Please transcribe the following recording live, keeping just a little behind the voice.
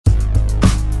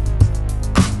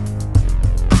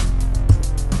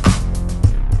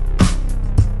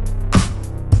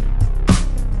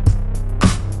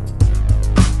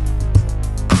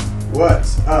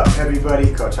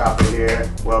everybody, Coach Alpha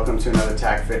here. Welcome to another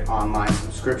TACFIT online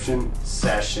subscription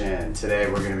session. Today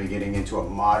we're going to be getting into a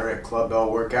moderate club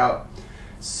bell workout,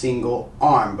 single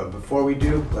arm. But before we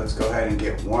do, let's go ahead and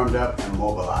get warmed up and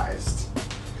mobilized.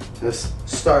 Let's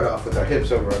start off with our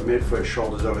hips over our midfoot,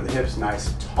 shoulders over the hips,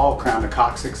 nice tall crown to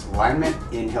coccyx alignment.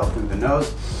 Inhale through the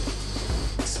nose,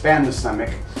 expand the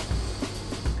stomach,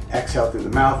 exhale through the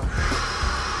mouth,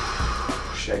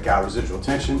 shake out residual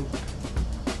tension.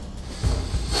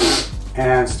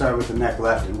 And start with the neck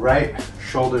left and right,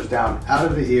 shoulders down out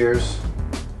of the ears,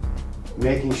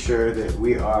 making sure that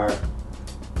we are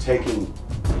taking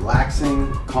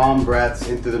relaxing, calm breaths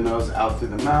in through the nose, out through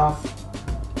the mouth.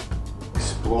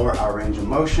 Explore our range of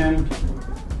motion,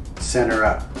 center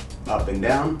up and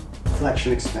down,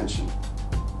 flexion, extension.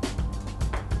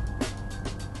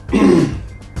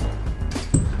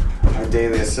 Our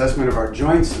daily assessment of our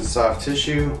joints and soft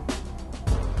tissue.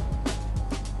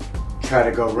 Try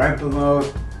to go right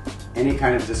below any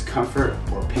kind of discomfort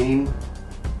or pain.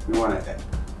 We want to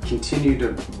continue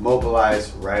to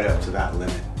mobilize right up to that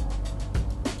limit.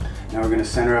 Now we're going to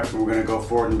center up and we're going to go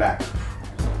forward and back.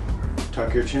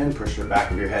 Tuck your chin, push your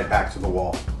back of your head back to the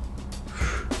wall.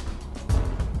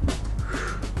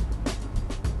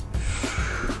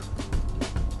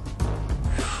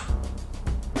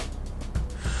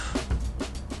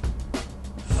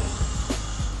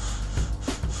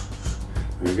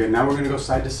 Very good. Now we're going to go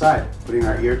side to side, putting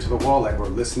our ear to the wall like we're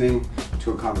listening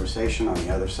to a conversation on the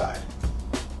other side.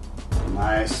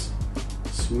 Nice,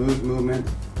 smooth movement,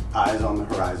 eyes on the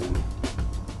horizon.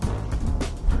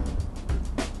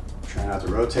 Try not to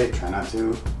rotate, try not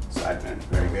to side bend.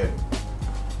 Very good.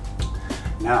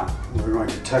 Now, we're going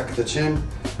to tuck the chin,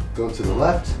 go to the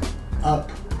left,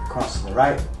 up, across to the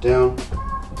right, down,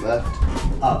 left,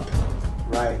 up,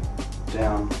 right,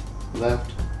 down,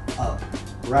 left, up,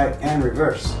 right, and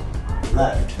reverse.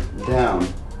 Left, down,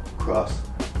 cross,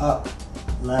 up,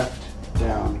 left,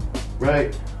 down,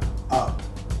 right, up,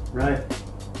 right,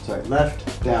 sorry,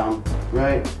 left, down,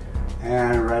 right,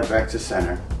 and right back to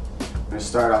center. We're going to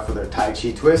start off with our Tai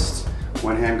Chi twist.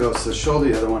 One hand goes to the shoulder,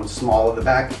 the other one small at the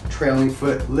back. Trailing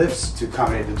foot lifts to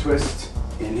accommodate the twist.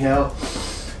 Inhale.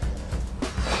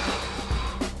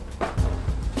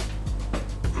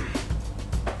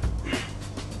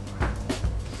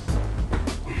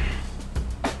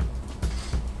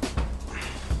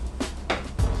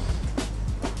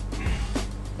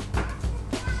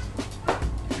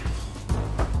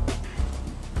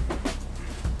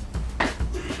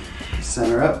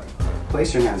 Center up,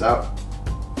 place your hands out,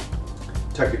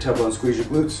 tuck your tailbone and squeeze your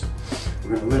glutes.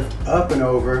 We're going to lift up and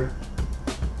over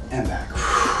and back.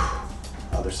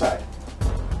 Other side.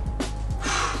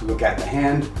 Look at the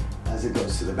hand as it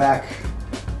goes to the back.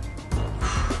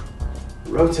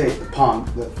 Rotate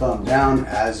the thumb down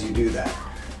as you do that.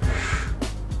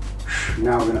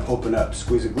 Now we're going to open up,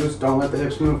 squeeze the glutes, don't let the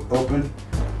hips move, open,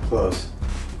 close,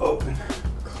 open.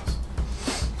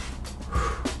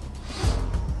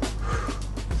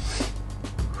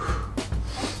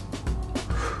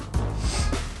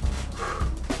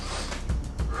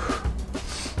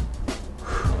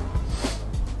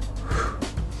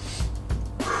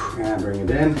 And bring it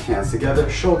in, hands together,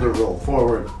 shoulder roll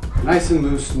forward. Nice and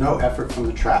loose, no effort from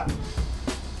the trap.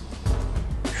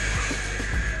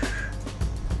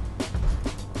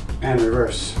 And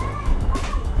reverse.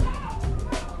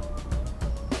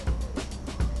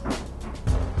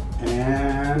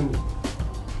 And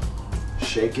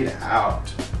shake it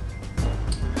out.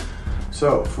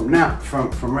 So from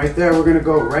right there, we're gonna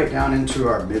go right down into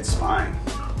our mid-spine.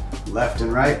 Left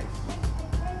and right,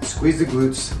 squeeze the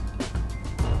glutes.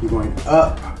 You're going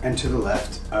up and to the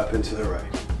left, up and to the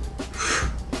right.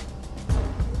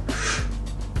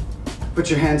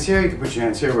 Put your hands here, you can put your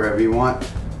hands here wherever you want,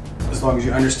 as long as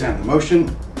you understand the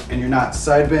motion and you're not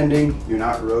side bending, you're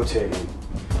not rotating.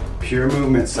 Pure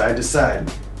movement side to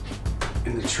side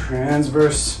in the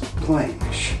transverse plane.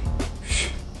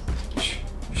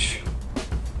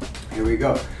 Here we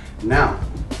go. Now,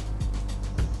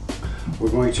 we're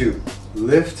going to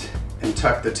lift and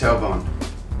tuck the tailbone.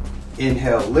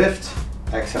 Inhale, lift,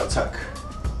 exhale, tuck.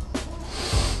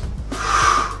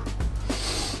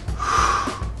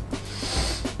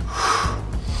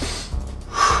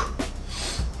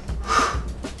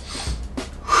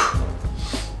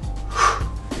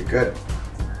 You're good.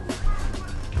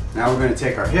 Now we're going to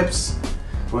take our hips,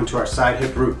 go into our side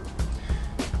hip root.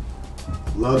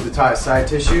 Load the side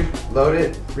tissue, load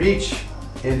it, reach,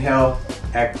 inhale,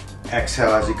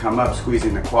 exhale as you come up,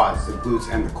 squeezing the quads, the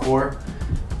glutes, and the core.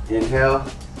 Inhale,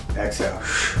 exhale,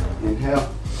 inhale,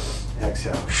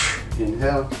 exhale,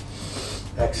 inhale,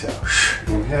 exhale,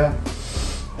 inhale,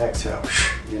 exhale,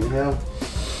 inhale,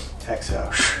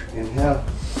 exhale, inhale,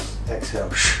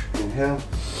 exhale, inhale,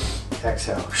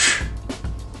 exhale.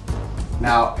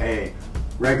 Now a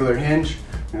regular hinge.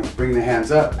 I'm going to bring the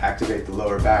hands up, activate the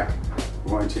lower back.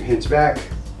 We're going to hinge back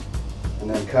and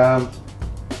then come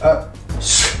up.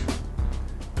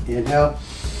 Inhale.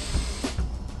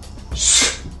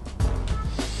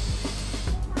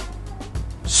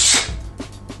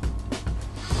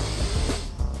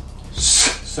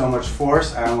 So much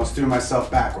force, I almost threw myself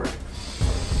backward.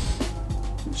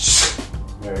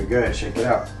 Very good, shake it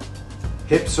out.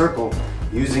 Hip circle,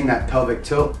 using that pelvic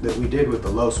tilt that we did with the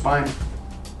low spine.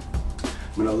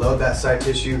 I'm gonna load that side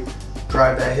tissue,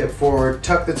 drive that hip forward,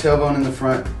 tuck the tailbone in the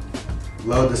front,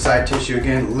 load the side tissue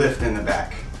again, lift in the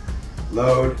back.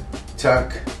 Load,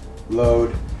 tuck,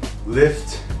 load,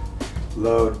 lift,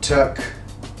 load, tuck,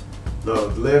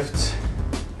 load, lift,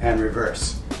 and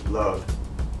reverse. Load,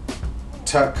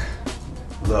 tuck,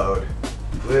 load,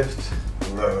 lift,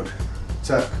 load,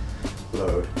 tuck,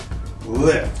 load,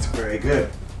 lift. Very good.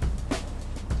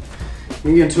 You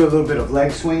can get into a little bit of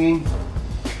leg swinging.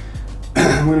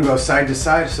 I'm going to go side to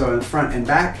side, so in front and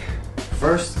back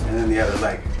first, and then the other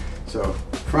leg. So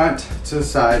front to the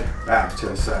side, back to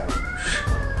the side.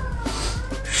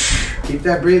 Keep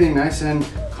that breathing nice and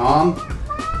calm.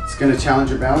 It's going to challenge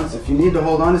your balance. If you need to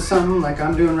hold on to something like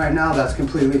I'm doing right now, that's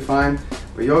completely fine.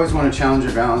 But you always want to challenge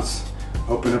your balance.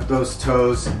 Open up those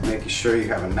toes, making sure you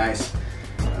have a nice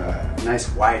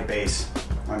wide base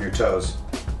on your toes,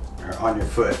 or on your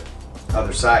foot.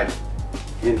 Other side.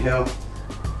 Inhale,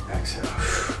 exhale.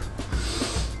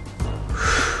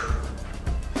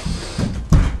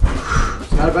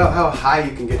 It's not about how high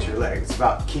you can get your leg. It's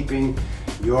about keeping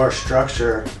your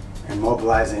structure and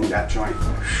mobilizing that joint.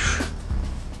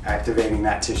 Activating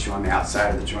that tissue on the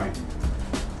outside of the joint.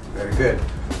 Very good.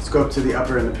 Let's go up to the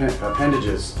upper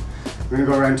appendages. We're gonna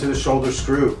go right into the shoulder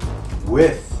screw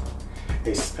with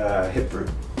a hip root.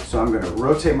 So I'm gonna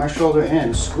rotate my shoulder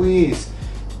in, squeeze,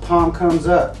 palm comes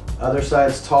up, other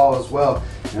side's tall as well,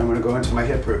 and I'm gonna go into my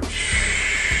hip root.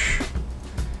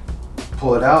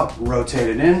 Pull it out, rotate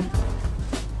it in,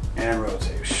 and rotate.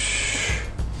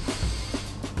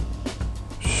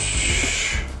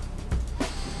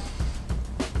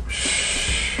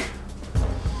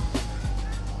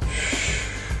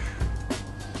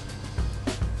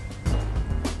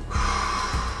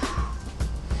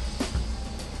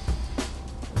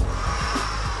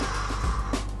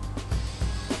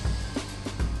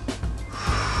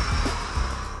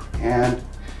 And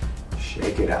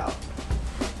shake it out.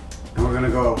 And we're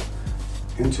gonna go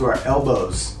into our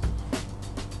elbows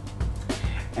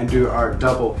and do our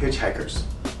double hitchhikers.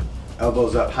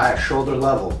 Elbows up high, shoulder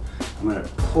level. I'm gonna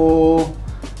pull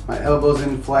my elbows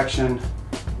in flexion,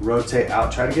 rotate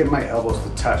out. Try to get my elbows to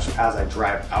touch as I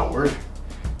drive outward.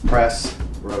 Press,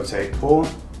 rotate, pull.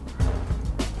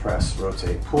 Press,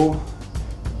 rotate, pull.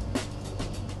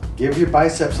 Give your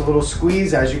biceps a little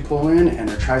squeeze as you pull in and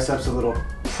your triceps a little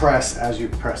press as you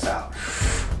press out.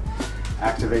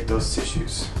 Activate those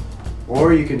tissues.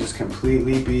 Or you can just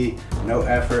completely be no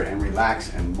effort and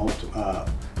relax and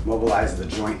mobilize the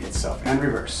joint itself. And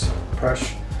reverse.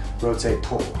 Push, rotate,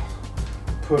 pull.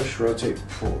 Push, rotate,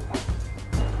 pull.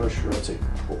 Push, rotate,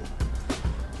 pull.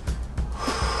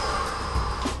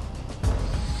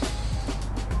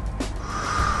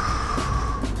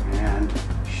 And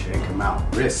shake them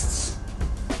out. Wrists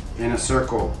in a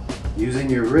circle. Using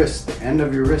your wrist, the end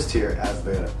of your wrist here as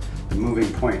the moving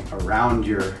point around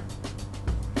your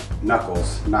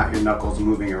knuckles, not your knuckles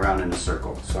moving around in a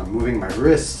circle. So I'm moving my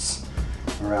wrists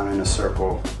around in a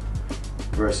circle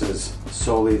versus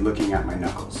solely looking at my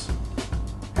knuckles.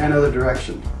 And other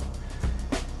direction.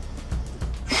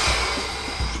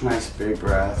 Nice big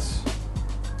breaths.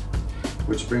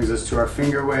 Which brings us to our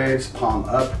finger waves, palm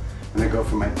up. And I go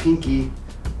from my pinky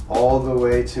all the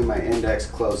way to my index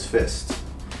closed fist.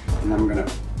 And I'm gonna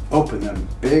open them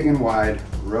big and wide,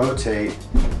 rotate,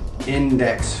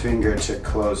 index finger to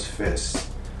close fist,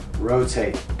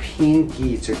 rotate,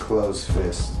 pinky to close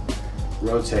fist,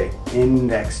 rotate,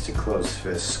 index to close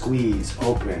fist, squeeze,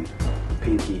 open,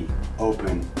 pinky,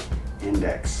 open,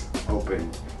 index,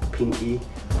 open, pinky,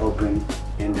 open,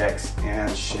 index, and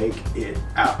shake it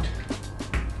out.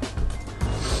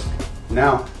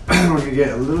 Now, we're gonna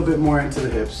get a little bit more into the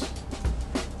hips.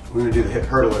 We're gonna do the hip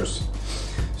hurdlers.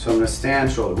 So I'm gonna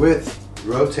stand shoulder width,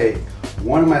 rotate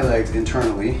one of my legs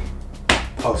internally,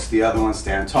 post the other one,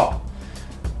 stand tall.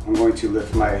 I'm going to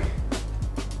lift my,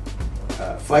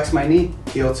 flex my knee,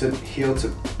 heel to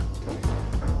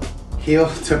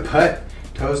putt,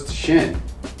 toes to shin.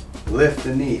 Lift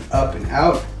the knee up and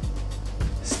out,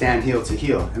 stand heel to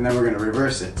heel, and then we're gonna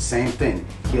reverse it. Same thing,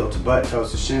 heel to butt, toes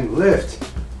to shin, lift,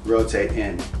 rotate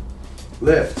in,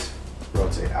 lift,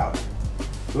 rotate out,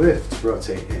 lift,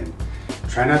 rotate in.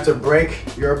 Try not to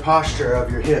break your posture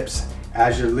of your hips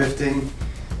as you're lifting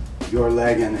your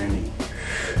leg and your knee.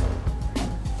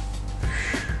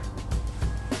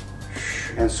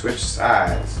 And switch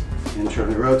sides.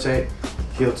 Internally rotate,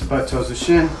 heel to butt, toes to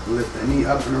shin, lift the knee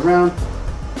up and around,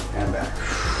 and back.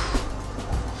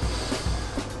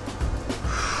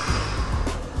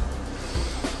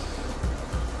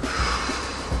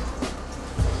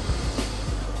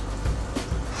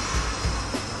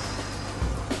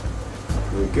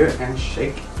 Really good, and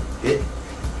shake it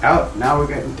out. Now we're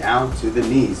getting down to the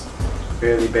knees.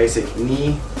 Fairly basic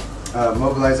knee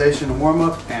mobilization and warm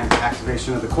up and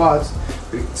activation of the quads.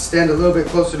 We stand a little bit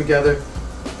closer together,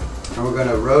 and we're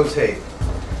gonna rotate,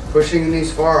 pushing the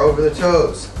knees far over the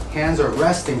toes. Hands are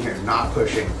resting here, not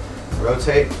pushing.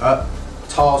 Rotate up,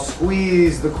 tall,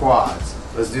 squeeze the quads.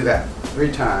 Let's do that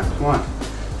 3 times. 1,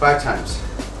 5 times.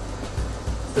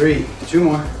 3, 2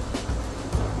 more.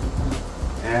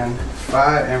 And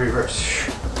 5, and reverse.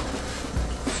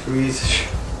 Squeeze.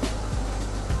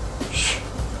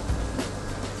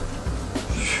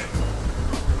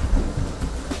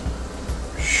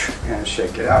 And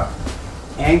shake it out.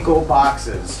 Ankle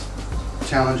boxes.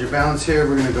 Challenge your balance here.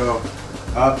 We're gonna go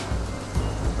up,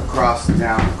 across,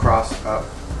 down, across, up,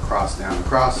 across, down,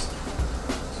 across.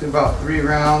 Do about 3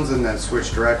 rounds and then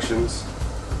switch directions.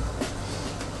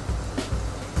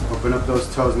 Open up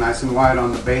those toes nice and wide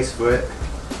on the base foot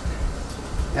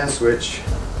and switch.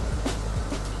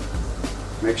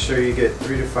 Make sure you get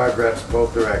 3 to 5 reps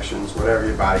both directions, whatever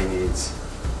your body needs.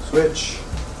 Switch.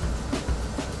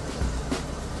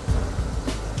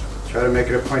 Try to make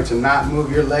it a point to not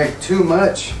move your leg too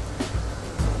much.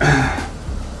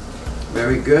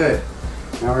 Very good.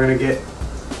 Now we're gonna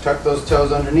tuck those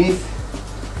toes underneath.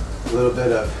 A little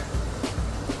bit of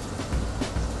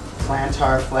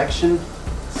plantar flexion,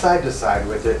 side to side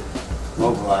with it.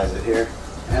 Mobilize it here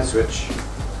and switch.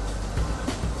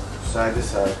 Side to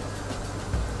side.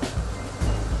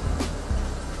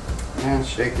 And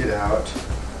shake it out.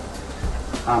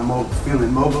 I'm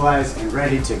feeling mobilized and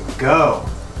ready to go.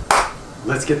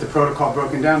 Let's get the protocol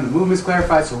broken down, the movements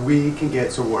clarified so we can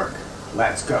get to work.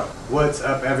 Let's go. What's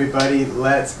up, everybody?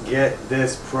 Let's get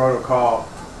this protocol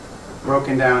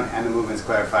broken down and the movements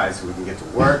clarified so we can get to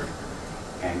work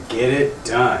and get it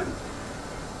done.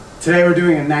 Today we're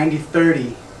doing a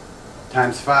 90-30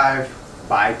 times 5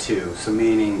 by 2. So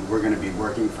meaning we're gonna be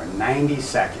working for 90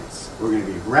 seconds. We're gonna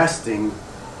be resting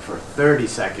for 30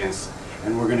 seconds,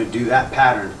 and we're gonna do that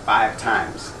pattern 5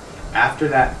 times. After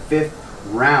that 5th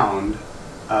round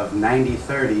of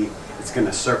 90-30, it's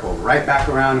gonna circle right back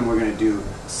around, and we're gonna do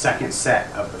second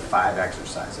set of the 5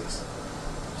 exercises.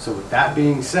 So with that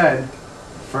being said,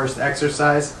 first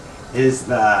exercise is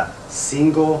the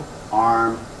single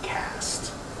arm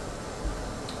cast.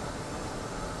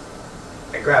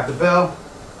 I grab the bell,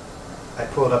 I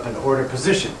pull it up into order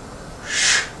position.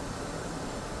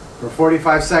 For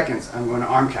 45 seconds, I'm going to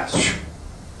arm cast.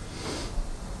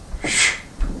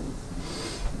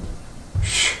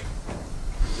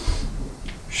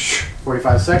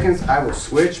 45 seconds, I will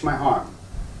switch my arm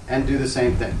and do the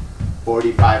same thing.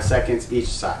 45 seconds each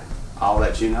side. I'll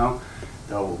let you know.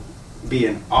 There'll be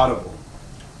an audible.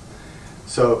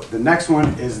 So the next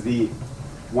one is the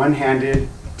one-handed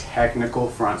technical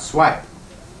front swipe.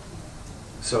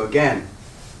 So again,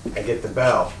 I get the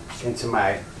bell into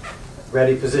my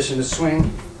ready position to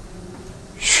swing.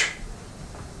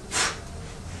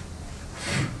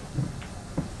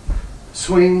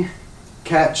 Swing,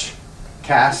 catch,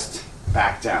 cast,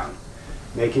 back down.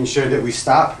 Making sure that we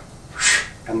stop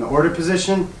in the order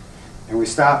position and we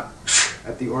stop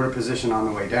at the order position on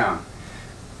the way down,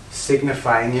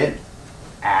 signifying it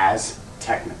as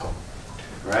technical,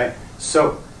 right?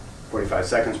 So 45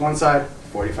 seconds one side,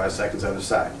 45 seconds other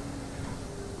side.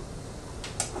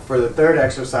 For the third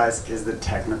exercise is the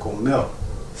technical mill.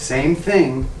 Same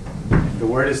thing, the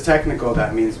word is technical,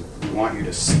 that means we want you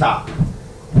to stop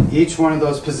each one of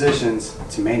those positions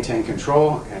to maintain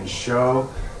control and show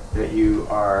that you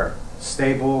are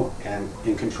stable and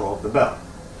in control of the bell.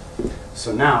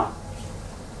 So now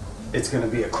it's going to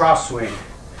be a cross swing.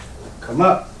 Come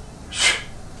up,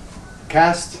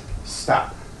 cast,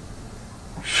 stop.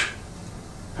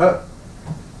 Hup,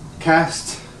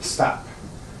 cast, stop.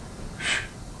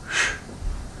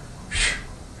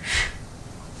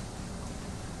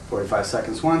 45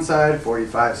 seconds one side,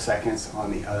 45 seconds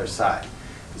on the other side.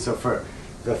 So for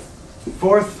the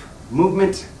fourth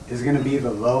movement is going to be the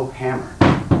low hammer.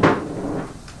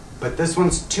 But this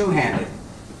one's two-handed.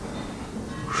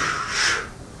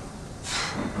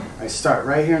 start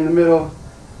right here in the middle,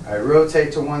 I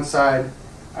rotate to one side,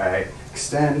 I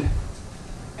extend,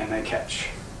 and I catch.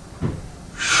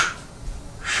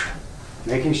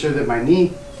 Making sure that my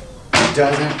knee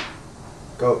doesn't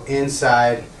go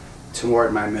inside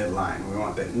toward my midline. We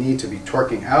want the knee to be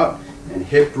torquing out and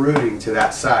hip rooting to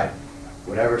that side,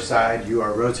 whatever side you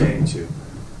are rotating to.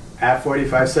 At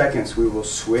 45 seconds, we will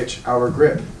switch our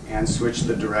grip and switch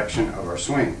the direction of our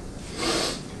swing.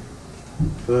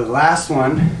 For the last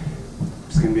one,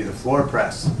 it's going to be the floor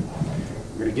press.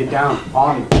 We're going to get down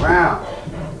on the ground.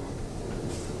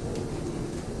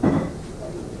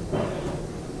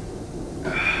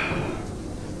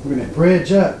 We're going to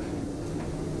bridge up.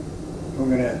 We're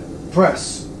going to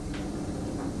press.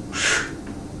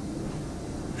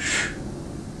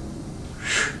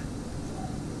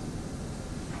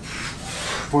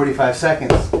 45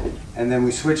 seconds. And then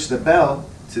we switch the bell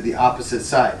to the opposite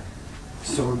side.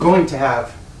 So we're going to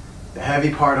have the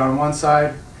heavy part on one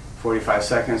side, 45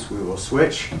 seconds, we will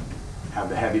switch, have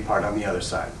the heavy part on the other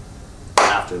side.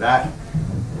 After that,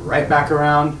 right back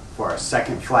around for our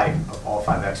second flight of all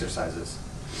 5 exercises.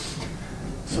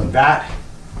 So that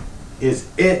is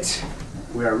it.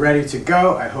 We are ready to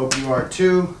go. I hope you are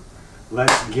too.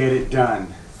 Let's get it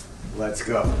done. Let's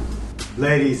go.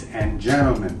 Ladies and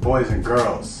gentlemen, boys and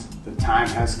girls, the time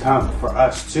has come for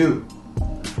us to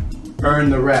earn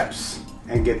the reps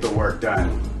and get the work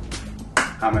done.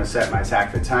 I'm going to set my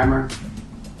TACFIT timer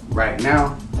right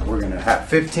now. We're going to have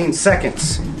 15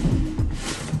 seconds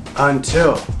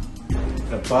until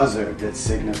the buzzer that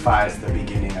signifies the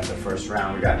beginning of the first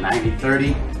round. We got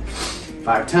 90-30,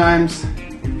 5 times.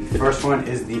 First one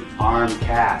is the arm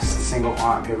cast, single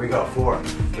arm. Here we go. 4,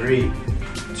 3,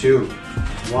 2,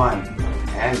 1,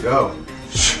 and go.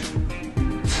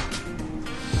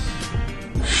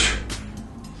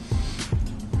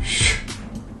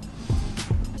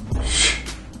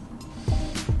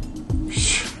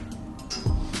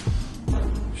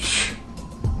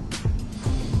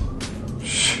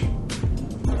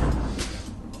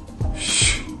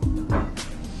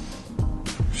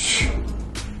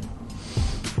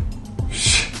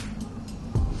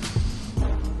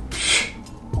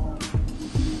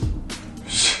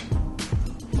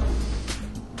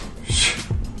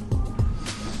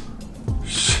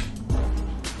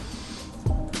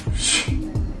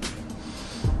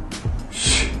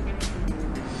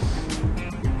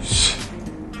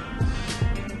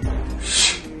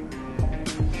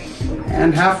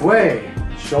 And halfway,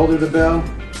 shoulder the bell,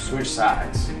 switch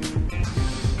sides.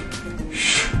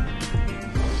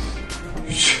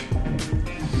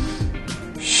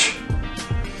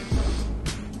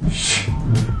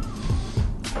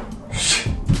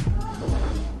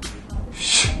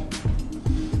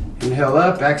 Inhale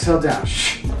up, exhale down.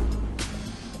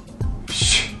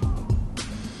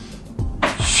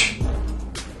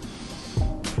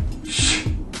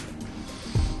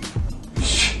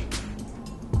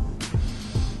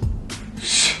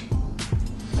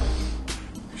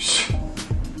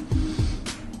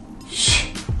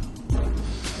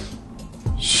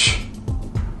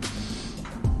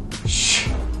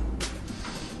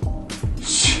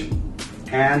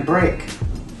 And break.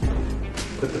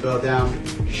 Put the bell down,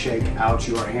 shake out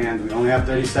your hand. We only have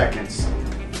 30 seconds.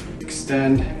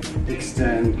 Extend,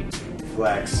 extend,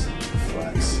 flex,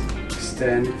 flex.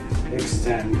 Extend,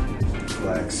 extend,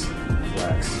 flex,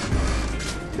 flex.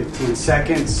 15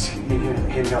 seconds.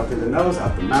 Inhale through the nose,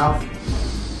 out the mouth.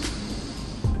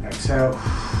 Exhale.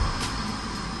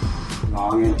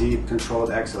 Long and deep,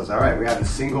 controlled exhales. All right, we have the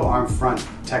single arm front,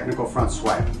 technical front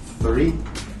swipe. 3,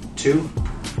 2,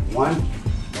 1,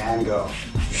 and go.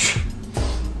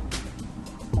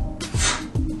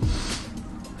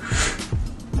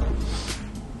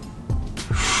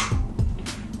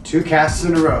 Two casts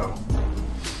in a row.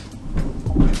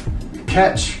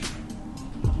 Catch,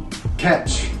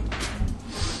 catch.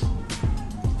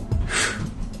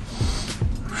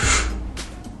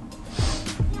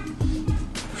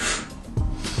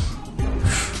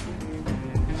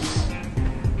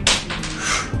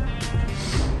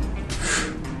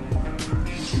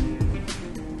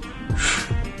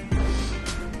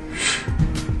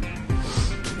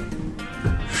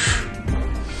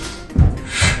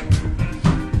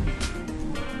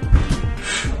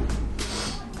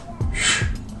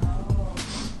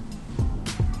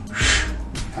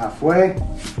 Halfway,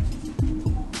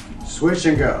 switch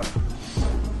and go.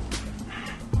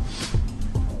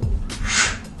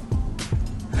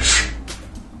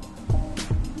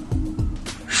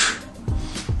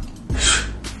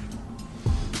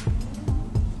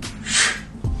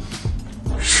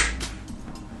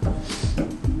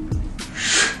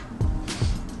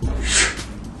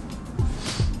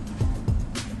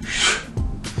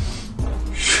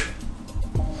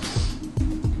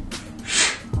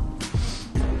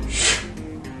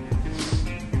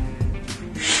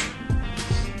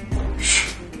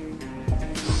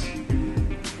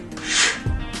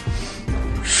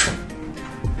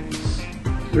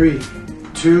 3,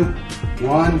 2,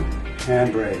 1,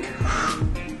 and break.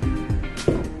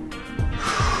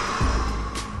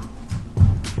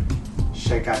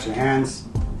 Shake out your hands.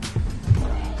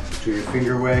 Do your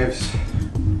finger waves,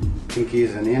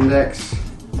 pinkies and index.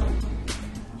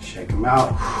 Shake them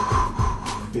out.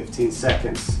 15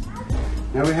 seconds.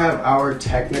 Now we have our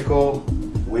technical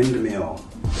windmill.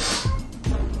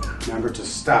 Remember to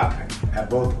stop at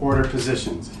both order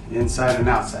positions, inside and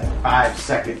outside. 5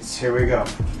 seconds. Here we go.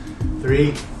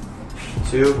 3,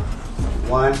 2,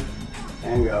 1,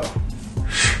 and go.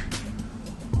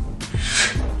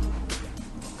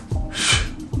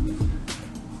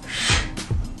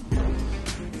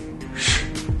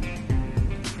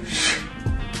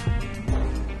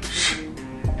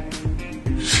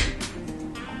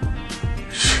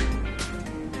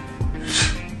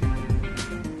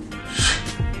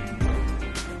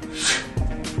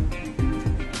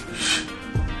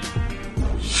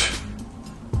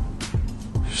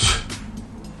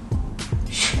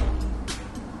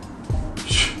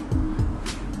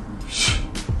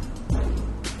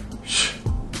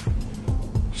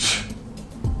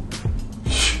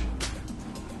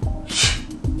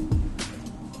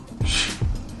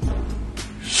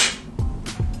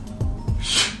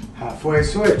 Halfway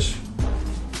switch.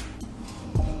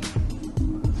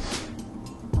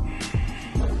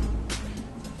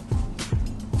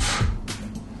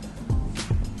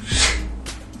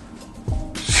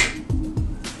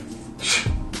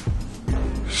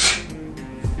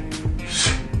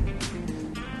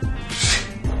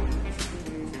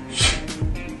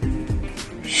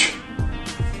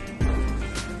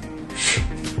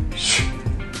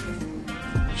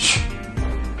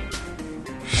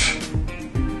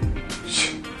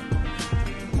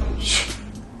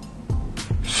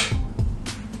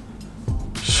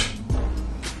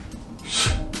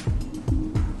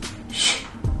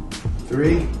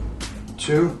 Three,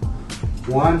 2,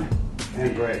 1,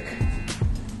 and break.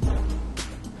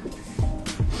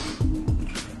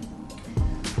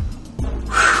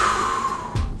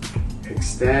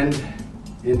 Extend,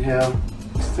 inhale,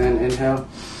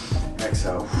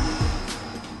 exhale.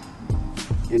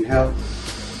 Inhale,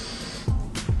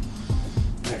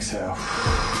 exhale.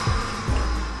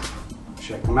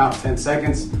 Check them out, 10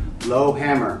 seconds, low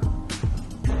hammer.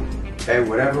 Okay,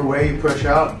 whatever way you push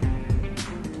out,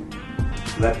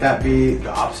 let that be the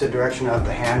opposite direction of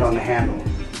the hand on the handle.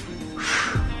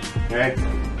 Okay?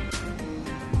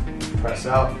 Press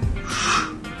out,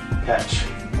 catch,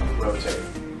 rotate.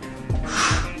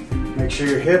 Make sure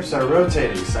your hips are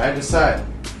rotating side to side.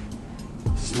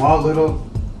 Small little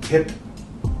hip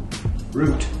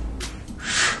root.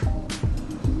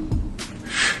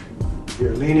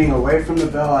 You're leaning away from the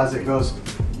bell as it goes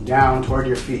down toward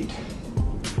your feet.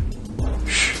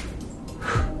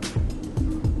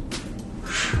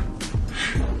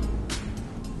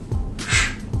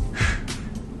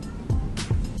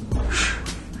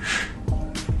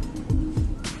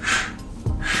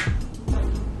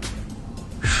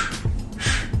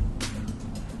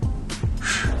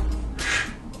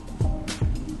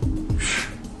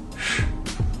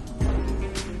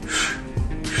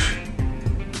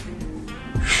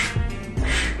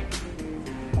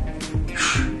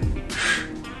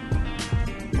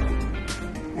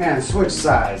 And switch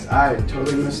sides. I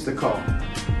totally missed the call.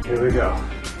 Here we go.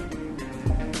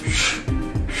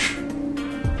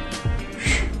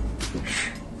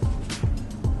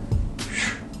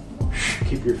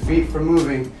 Keep your feet from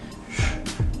moving.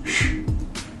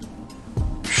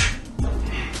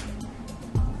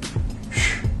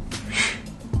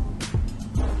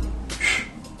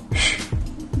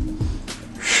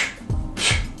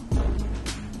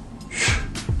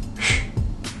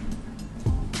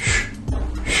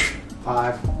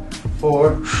 5,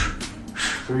 4,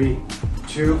 3,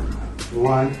 2,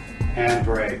 1, and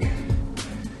break.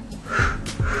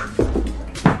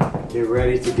 Get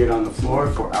ready to get on the floor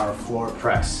for our floor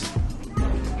press.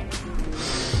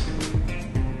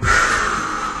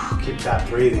 Keep that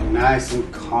breathing nice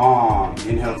and calm.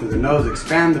 Inhale through the nose,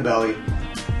 expand the belly.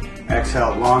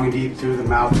 Exhale long and deep through the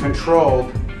mouth,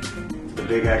 controlled. The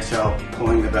big exhale,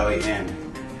 pulling the belly in.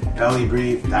 Belly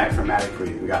breathe, diaphragmatic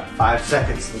breathe. We got 5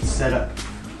 seconds. Let's set up.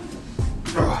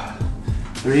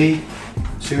 3,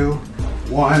 2,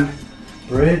 1,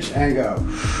 bridge and go.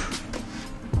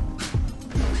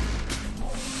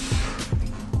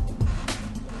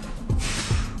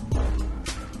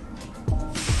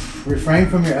 Refrain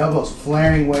from your elbows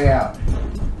flaring way out.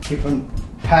 Keep them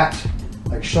packed,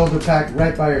 like shoulder packed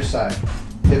right by your side.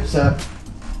 Hips up,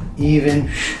 even.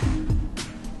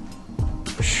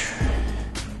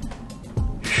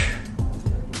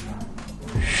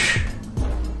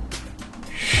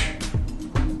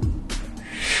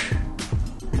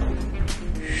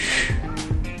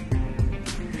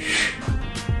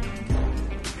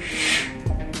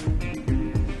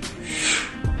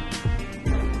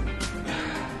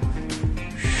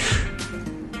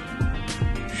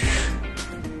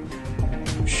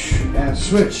 And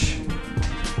switch.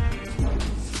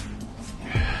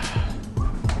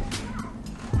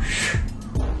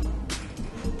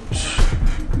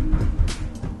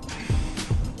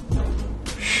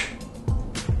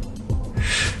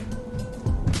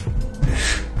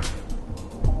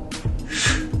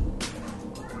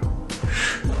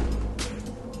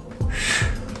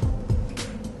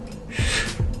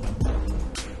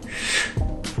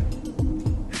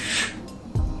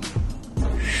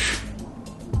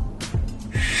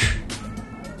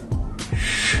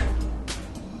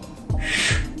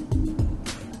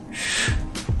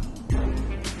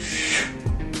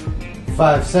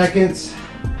 Five seconds.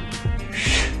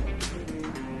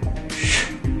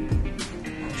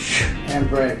 And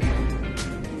break.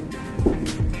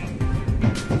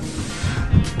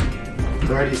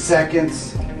 30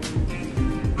 seconds.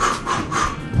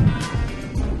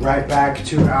 Right back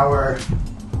to our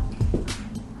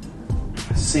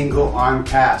single arm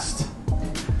cast.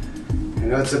 I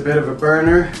know it's a bit of a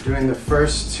burner doing the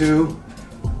first two,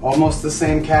 almost the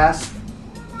same cast,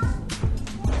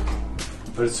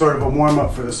 but it's sort of a warm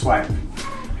up for the swipe.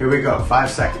 Here we go, 5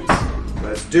 seconds.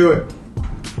 Let's do it.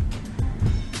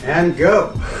 And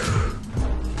go.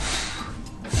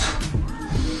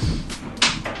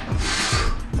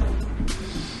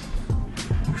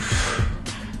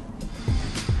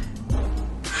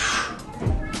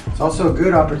 It's also a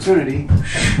good opportunity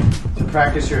to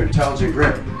practice your intelligent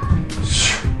grip.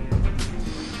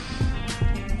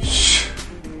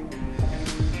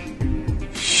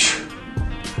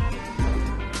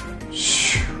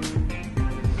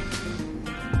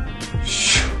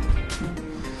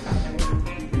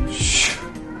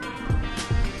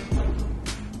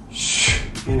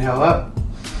 Inhale up,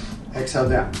 exhale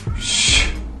down.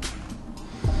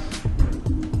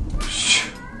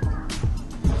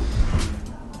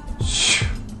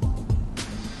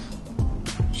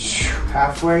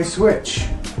 Halfway switch.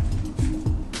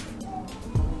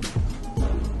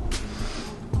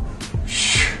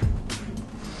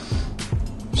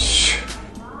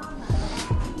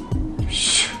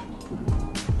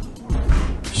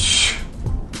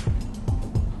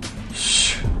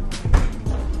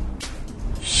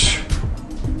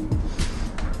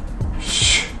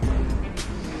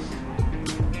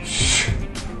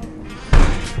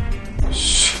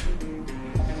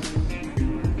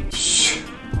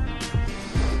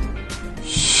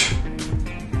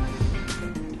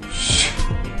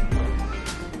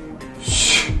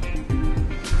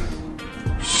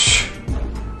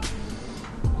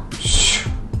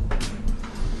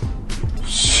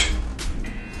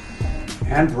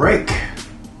 And break.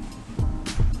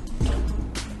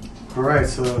 All right,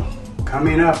 so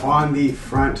coming up on the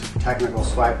front technical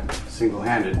swipe,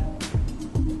 single-handed.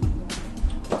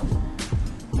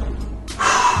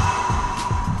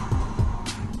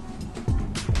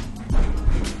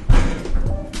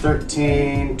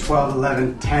 (13, 12,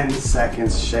 11, 10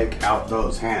 seconds. Shake out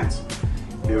those hands.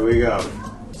 Here we go.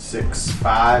 6,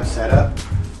 5, set up.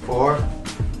 4,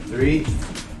 3,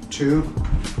 2,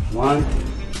 1,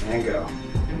 and go.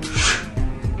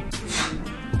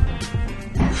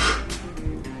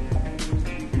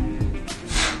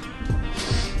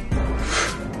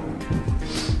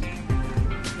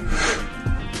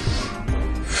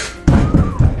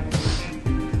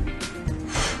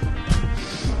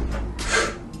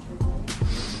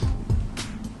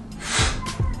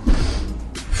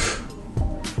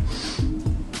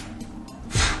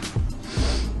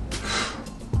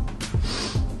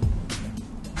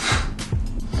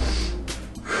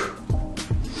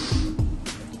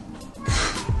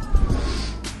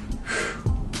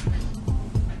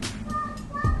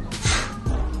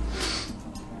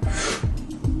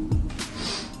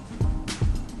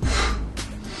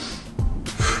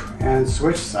 And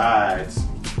switch sides.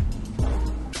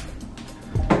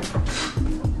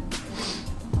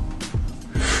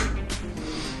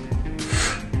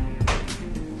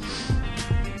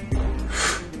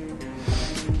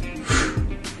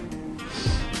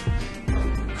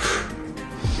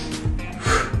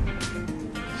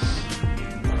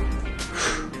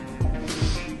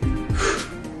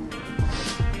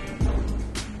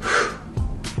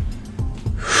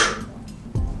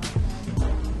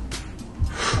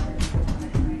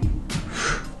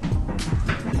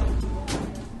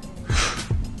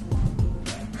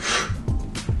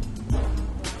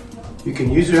 You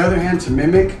can use your other hand to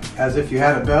mimic as if you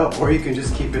had a belt, or you can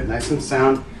just keep it nice and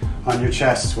sound on your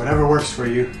chest, whatever works for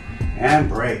you. And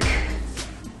break.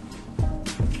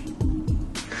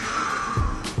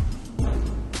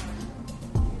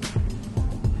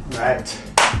 Right,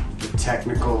 the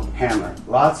technical hammer.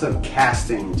 Lots of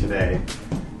casting today.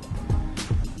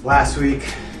 Last week,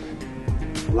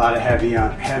 A lot of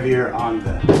heavier on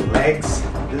the legs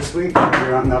this week,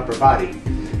 heavier on the upper body.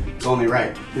 It's only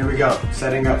right. Here we go.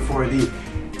 Setting up for the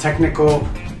technical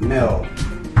mill.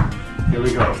 Here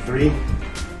we go. 3,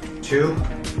 2,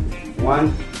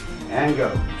 1, and go.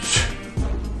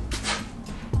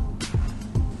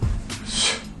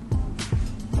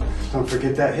 Don't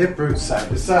forget that hip root side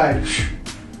to side.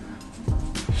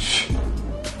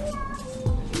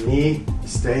 Knee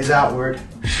stays outward.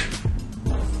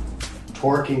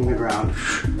 Torquing the ground.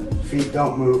 Feet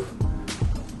don't move.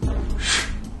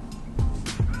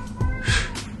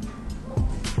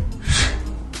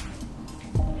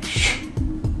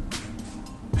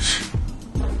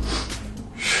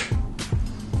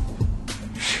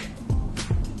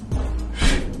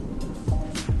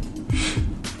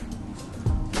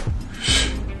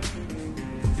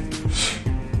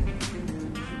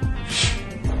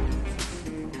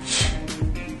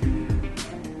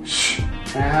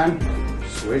 And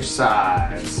switch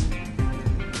sides.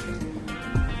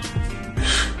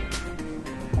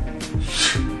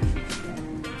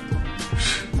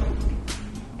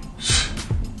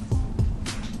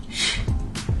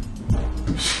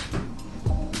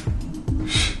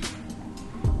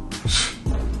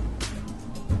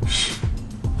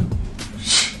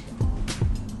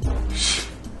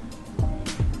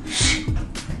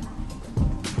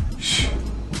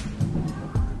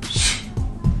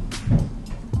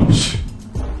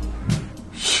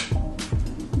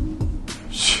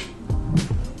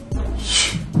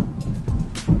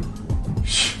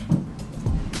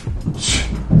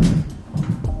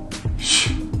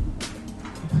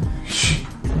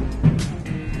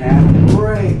 And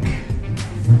break.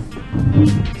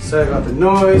 Sorry about the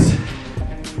noise.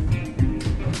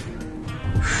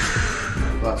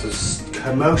 Lots of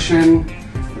commotion,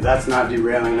 but that's not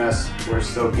derailing us. We're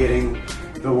still getting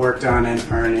the work done and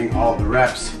earning all the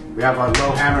reps. We have our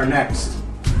low hammer next.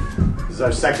 This is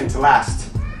our second to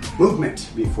last movement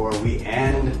before we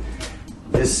end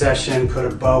this session. Put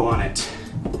a bow on it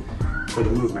for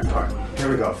the movement part. Here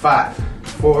we go. 5,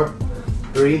 4,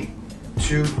 3,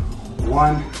 2,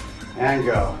 1, and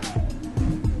go.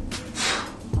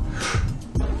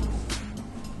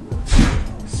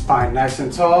 Spine nice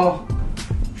and tall.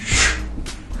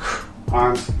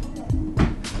 Arms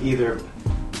either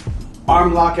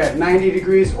arm lock at 90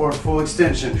 degrees or full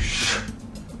extension.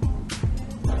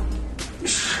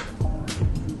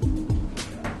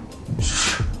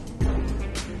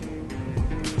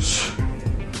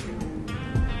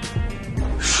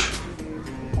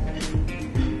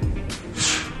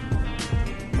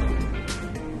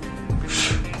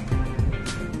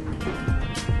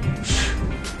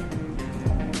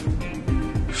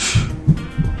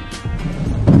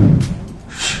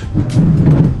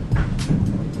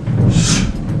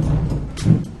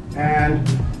 And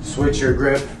switch your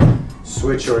grip,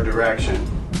 switch your direction.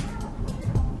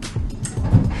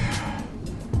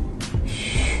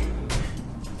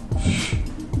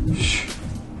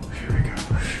 Here we go.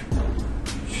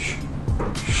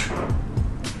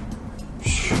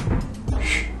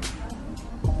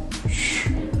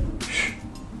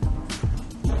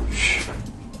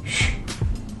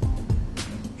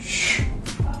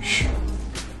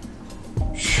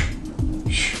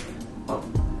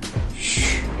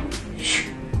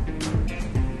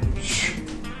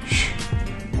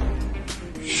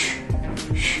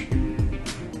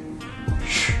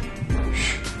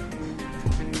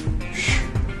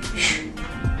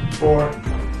 4,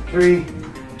 3,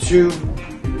 2,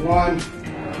 1,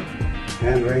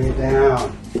 and bring it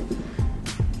down.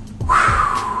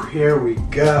 Whew, here we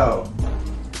go.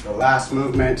 The last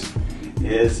movement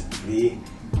is the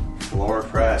floor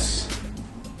press.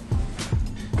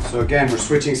 So again, we're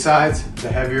switching sides, the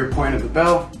heavier point of the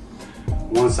bell.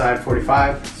 One side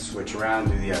 45, switch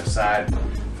around, do the other side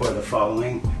for the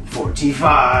following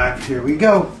 45. Here we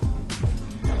go.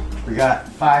 We got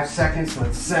 5 seconds,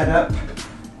 let's set up.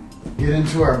 Get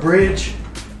into our bridge.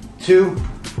 2,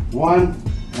 1,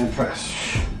 and press.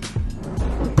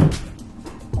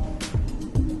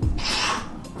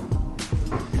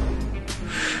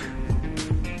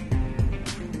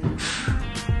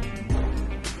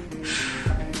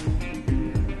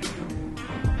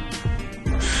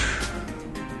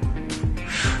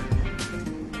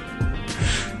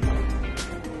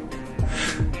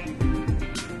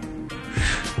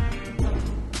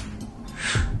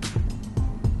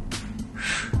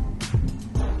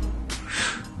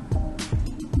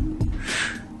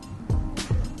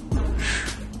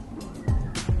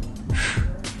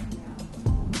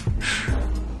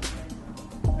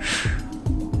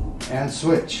 And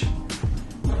switch.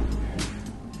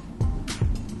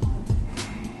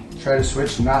 Try to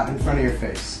switch not in front of your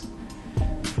face.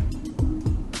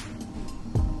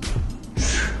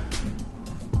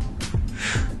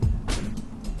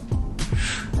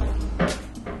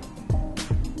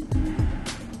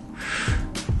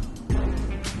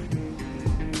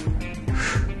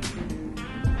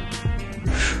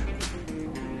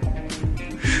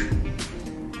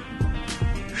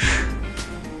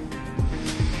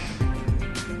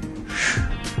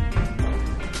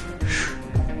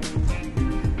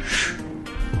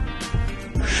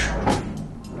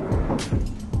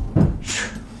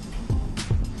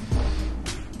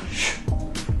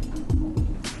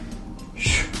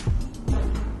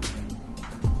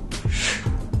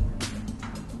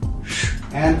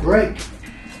 And break.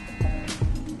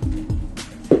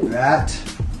 That,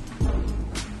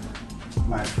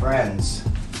 my friends,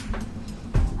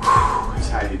 is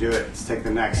how you do it. Let's take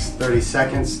the next 30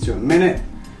 seconds to a minute.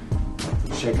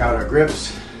 Shake out our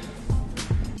grips.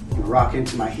 Rock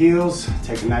into my heels.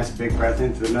 Take a nice big breath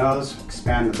into the nose.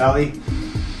 Expand the belly.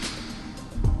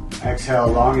 Exhale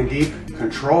long and deep.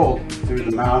 Controlled through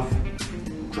the mouth.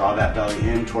 Draw that belly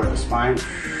in toward the spine.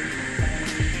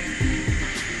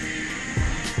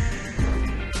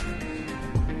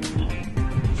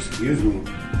 Excuse me.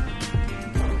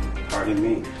 Pardon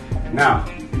me. Now,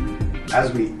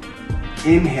 as we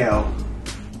inhale,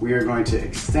 we are going to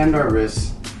extend our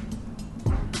wrists,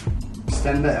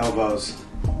 extend the elbows,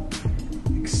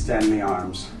 extend the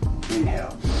arms.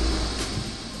 Inhale.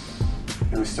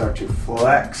 Then we start to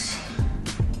flex.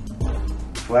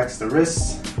 Flex the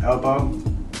wrists, elbow,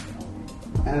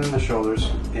 and the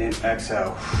shoulders. In,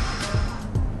 exhale.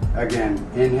 Again,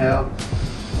 inhale.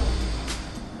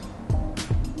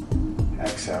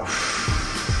 Exhale.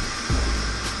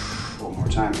 One more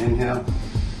time, inhale.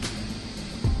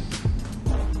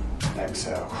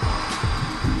 Exhale.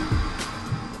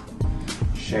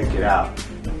 Shake it out.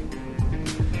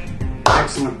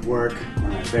 Excellent work. One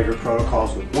of my favorite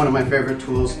protocols with one of my favorite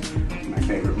tools, my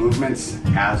favorite movements.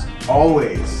 As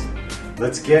always,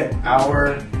 let's get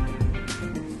our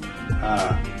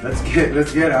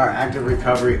active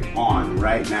recovery on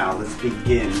right now. Let's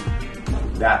begin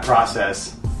that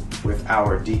process with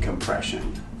our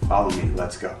decompression. Follow me,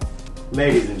 let's go.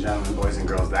 Ladies and gentlemen, boys and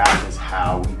girls, that is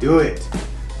how we do it.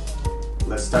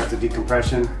 Let's start the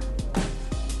decompression.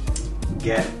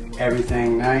 Get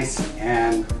everything nice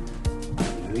and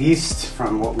released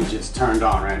from what we just turned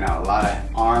on right now. A lot of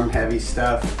arm heavy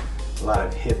stuff, a lot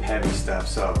of hip heavy stuff.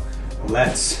 So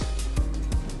let's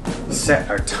set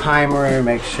our timer,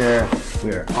 make sure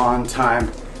we're on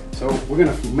time. So we're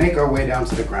gonna make our way down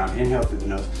to the ground. Inhale through the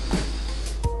nose.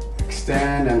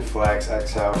 Extend and flex,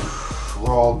 exhale.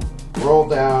 Roll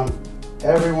down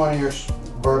every one of your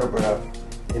vertebrae.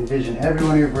 Envision every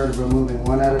one of your vertebrae moving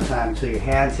one at a time until your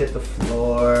hands hit the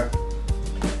floor,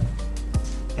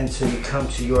 until you come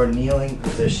to your kneeling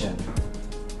position.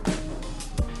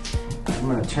 I'm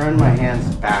going to turn my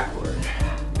hands backward,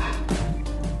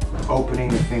 opening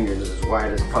the fingers as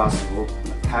wide as possible. I'm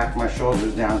going to pack my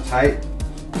shoulders down tight.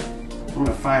 I'm going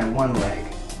to find one leg.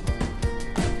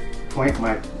 Point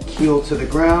my heel to the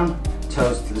ground,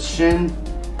 toes to the shin,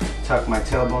 tuck my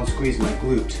tailbone, squeeze my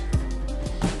glute.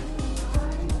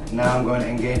 Now I'm going to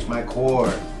engage my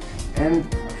core. And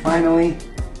finally,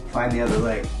 find the other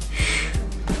leg.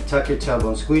 Tuck your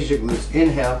tailbone, squeeze your glutes,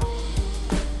 inhale.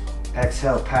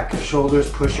 Exhale, pack your shoulders,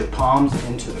 push your palms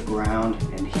into the ground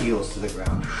and heels to the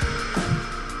ground.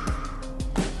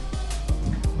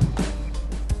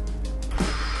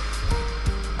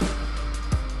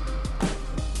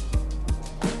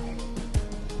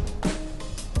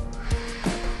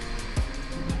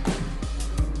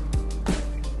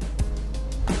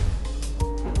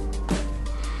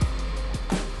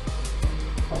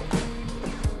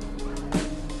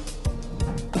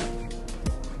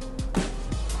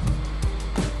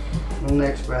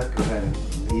 Next breath, go ahead and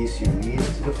release your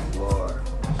knees to the floor.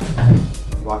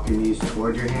 Walk your knees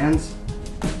toward your hands.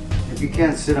 If you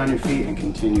can't, sit on your feet and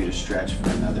continue to stretch for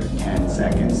another 10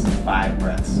 seconds, 5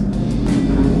 breaths.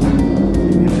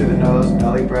 In through the nose,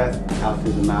 belly breath, out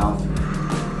through the mouth.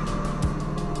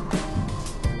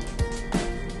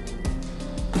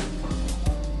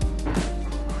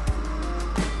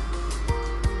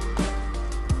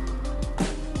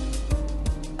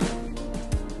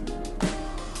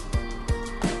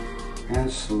 And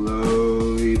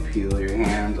slowly peel your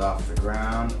hands off the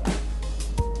ground.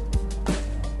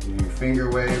 Do your finger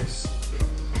waves.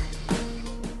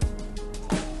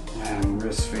 And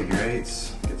wrist figure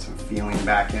eights. Get some feeling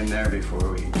back in there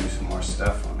before we do some more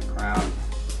stuff on the ground.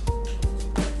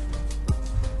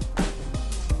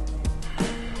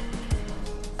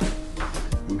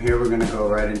 From here we're going to go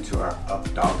right into our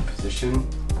up dog position. position,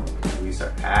 release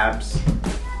our abs,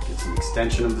 get some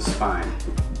extension of the spine.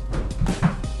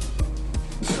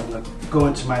 So I'm gonna go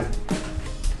into my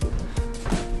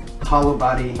hollow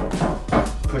body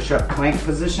push-up plank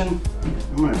position.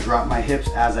 I'm gonna drop my hips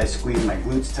as I squeeze my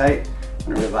glutes tight.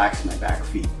 I'm gonna relax my back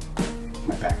feet.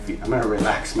 I'm gonna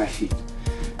relax my feet.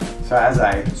 So as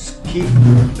I keep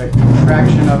the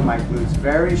contraction of my glutes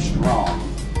very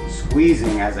strong,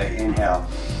 squeezing as I inhale.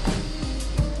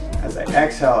 As I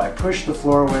exhale, I push the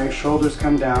floor away, shoulders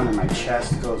come down, and my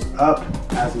chest goes up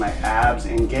as my abs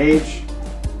engage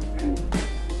and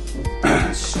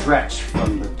stretch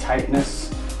from the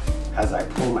tightness as I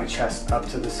pull my chest up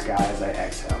to the sky as I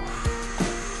exhale.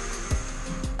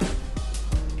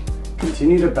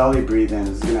 Continue to belly breathe in.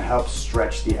 This is going to help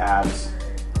stretch the abs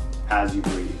as you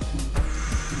breathe.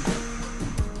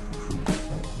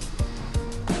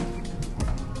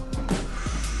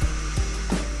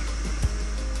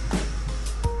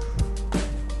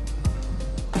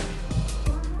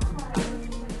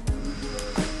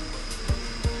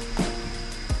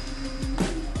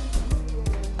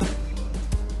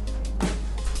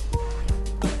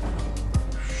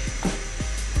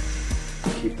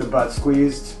 Keep the butt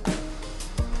squeezed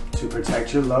to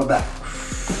protect your low back.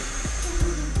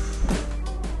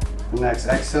 Next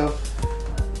exhale,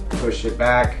 push it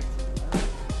back.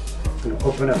 I'm going to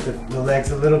open up the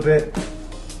legs a little bit.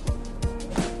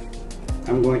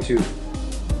 I'm going to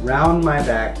round my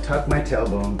back, tuck my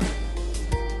tailbone,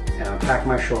 and unpack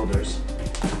my shoulders.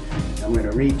 I'm going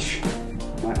to reach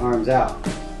my arms out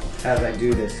as I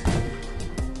do this.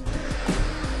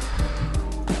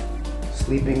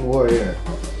 Sleeping warrior.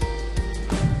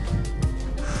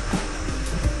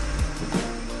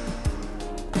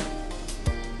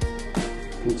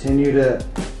 Continue to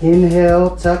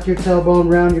inhale, tuck your tailbone,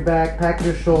 round your back, pack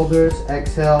your shoulders.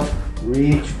 Exhale,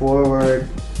 reach forward.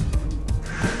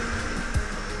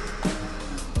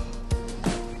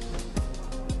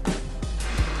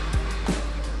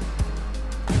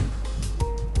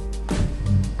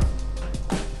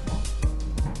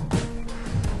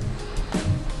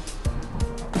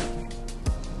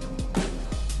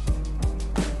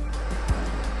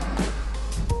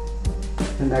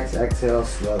 The next exhale,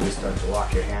 slowly start to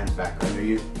walk your hands back under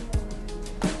you.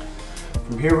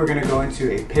 From here, we're going to go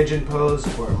into a pigeon pose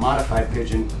or a modified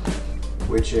pigeon,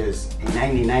 which is a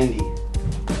 90-90,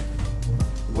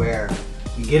 where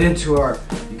you get into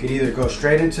you could either go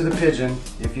straight into the pigeon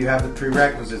if you have the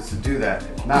prerequisites to do that.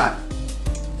 If not,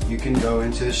 you can go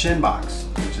into the shin box,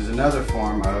 which is another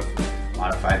form of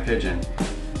modified pigeon.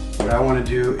 What I want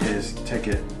to do is take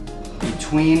it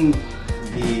between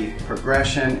the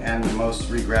progression and the most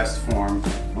regressed form.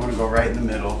 I want to go right in the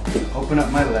middle, open up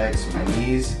my legs, so my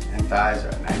knees and thighs are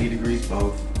at 90 degrees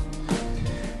both.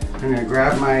 I'm going to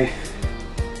grab my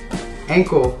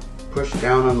ankle, push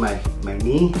down on my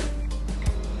knee.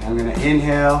 I'm going to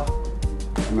inhale,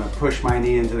 I'm going to push my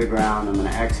knee into the ground. I'm going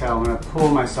to exhale, I'm going to pull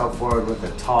myself forward with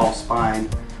a tall spine,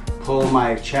 pull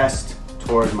my chest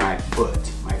toward my foot,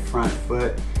 my front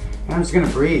foot, and I'm just going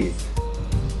to breathe.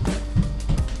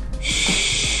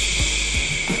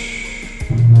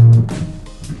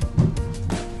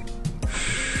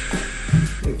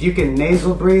 If you can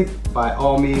nasal breathe, by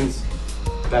all means,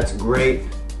 that's great.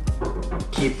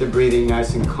 Keep the breathing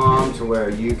nice and calm to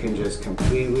where you can just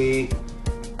completely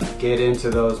get into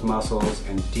those muscles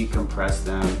and decompress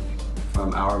them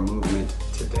from our movement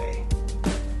today.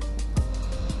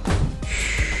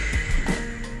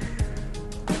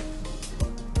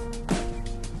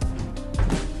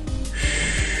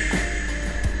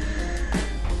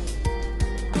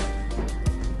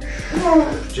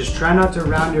 Just try not to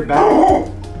round your back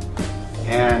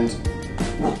and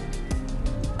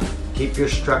keep your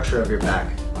structure of your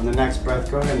back. On the next breath,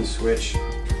 go ahead and switch.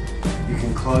 You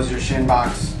can close your shin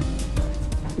box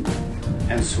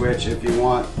and switch if you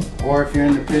want, or if you're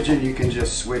in the pigeon, you can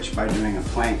just switch by doing a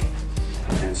plank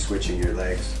and switching your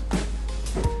legs.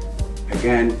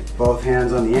 Again, both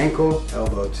hands on the ankle,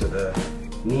 elbow to the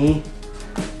knee.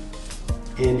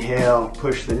 Inhale,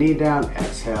 push the knee down.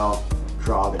 Exhale,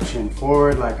 draw the chin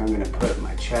forward like I'm going to put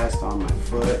my chest on my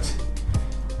foot.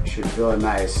 You should feel a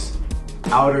nice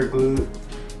outer glute,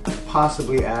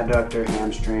 possibly adductor,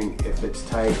 hamstring if it's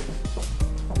tight.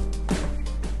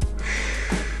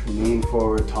 Lean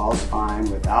forward, tall spine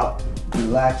without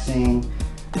relaxing.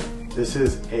 This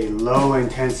is a low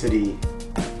intensity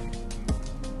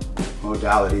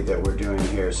modality that we're doing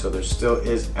here, so there still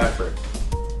is effort.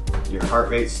 Your heart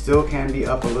rate still can be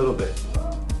up a little bit.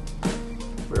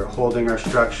 We're holding our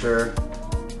structure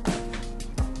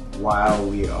while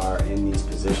we are in these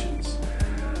positions.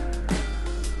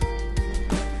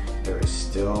 There is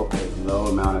still a low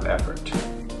amount of effort.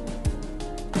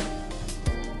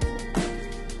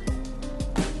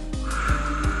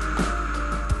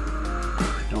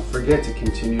 Don't forget to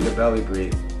continue to belly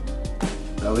breathe.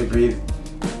 Belly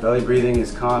breathing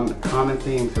is common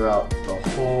theme throughout the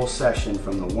whole session,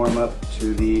 from the warm-up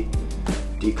to the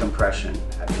decompression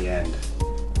at the end.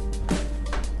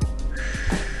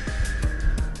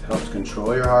 Helps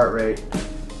control your heart rate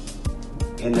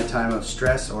in the time of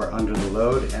stress or under the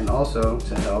load, and also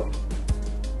to help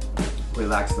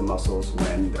relax the muscles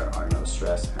when there are no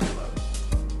stress and load.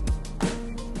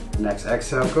 Next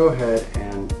exhale, go ahead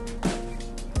and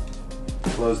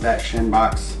close that shin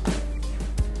box.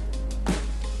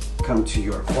 Come to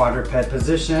your quadruped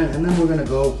position, and then we're gonna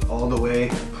go all the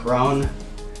way prone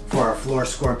for our floor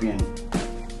scorpion.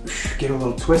 Get a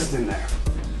little twist in there.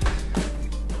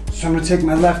 So I'm gonna take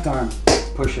my left arm,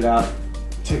 push it out,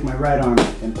 take my right arm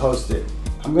and post it.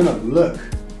 I'm gonna look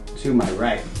to my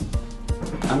right.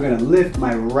 I'm gonna lift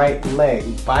my right leg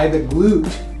by the glute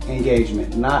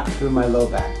engagement, not through my low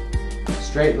back.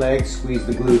 Straight leg, squeeze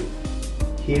the glute.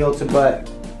 Heel to butt,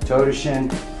 toe to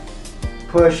shin,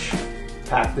 push,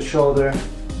 pack the shoulder.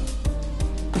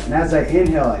 And as I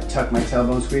inhale, I tuck my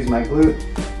tailbone, squeeze my glute.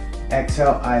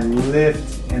 Exhale, I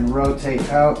lift and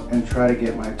rotate out and try to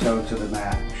get my toe to the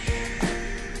mat.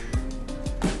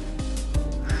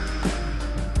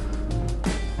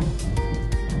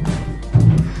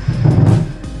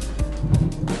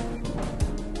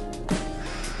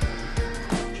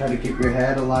 Try to keep your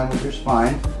head aligned with your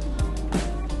spine.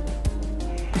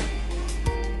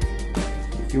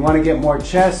 If you want to get more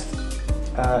chest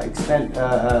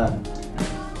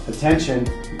attention,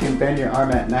 you can bend your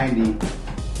arm at 90,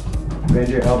 bend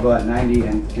your elbow at 90,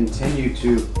 and continue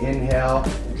to inhale,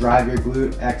 drive your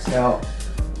glute, exhale,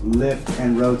 lift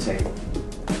and rotate.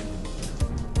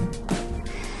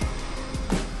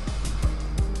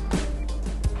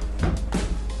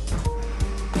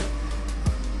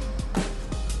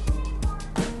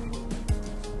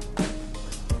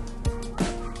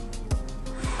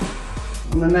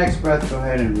 On the next breath, go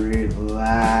ahead and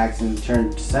relax and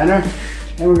turn to center.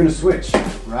 And we're gonna switch.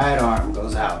 Right arm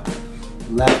goes out,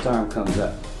 left arm comes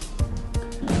up.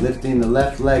 Lifting the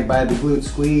left leg by the glute,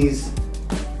 squeeze.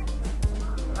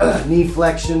 Knee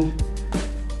flexion.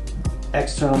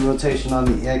 External rotation on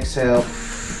the exhale.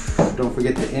 Don't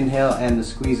forget the inhale and the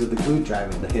squeeze of the glute,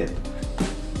 driving the hip.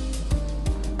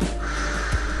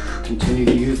 Continue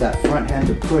to use that front hand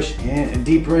to push in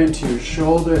deeper into your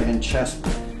shoulder and chest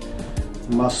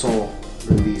muscle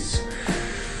release.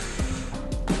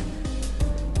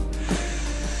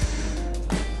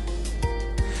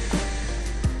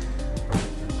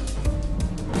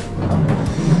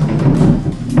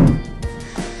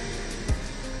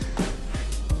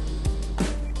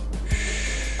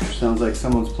 Sounds like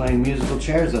someone's playing musical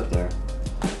chairs up there.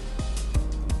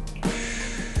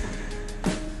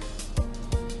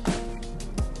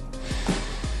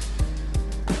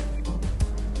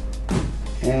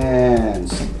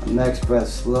 And next breath,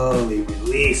 slowly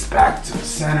release back to the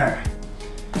center.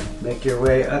 Make your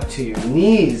way up to your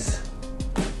knees.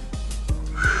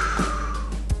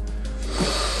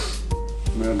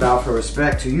 I'm gonna bow for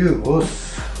respect to you.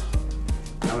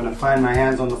 I'm gonna find my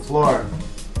hands on the floor.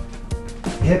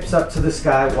 Hips up to the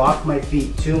sky, walk my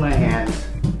feet to my hands.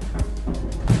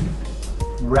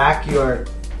 Rack your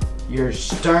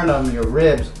sternum, your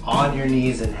ribs on your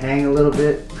knees and hang a little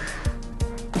bit.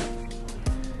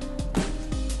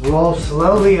 Roll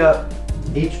slowly up,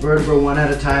 each vertebra one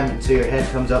at a time until your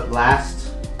head comes up last.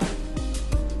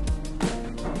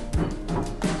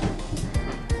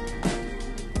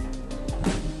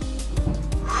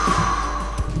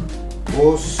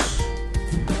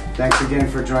 Thanks again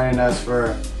for joining us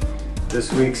for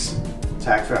this week's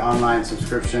TACFIT online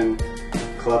subscription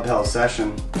club health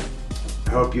session.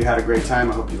 I hope you had a great time.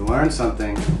 I hope you learned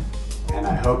something, and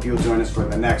I hope you'll join us for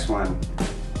the next one.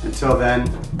 Until then,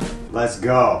 let's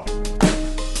go.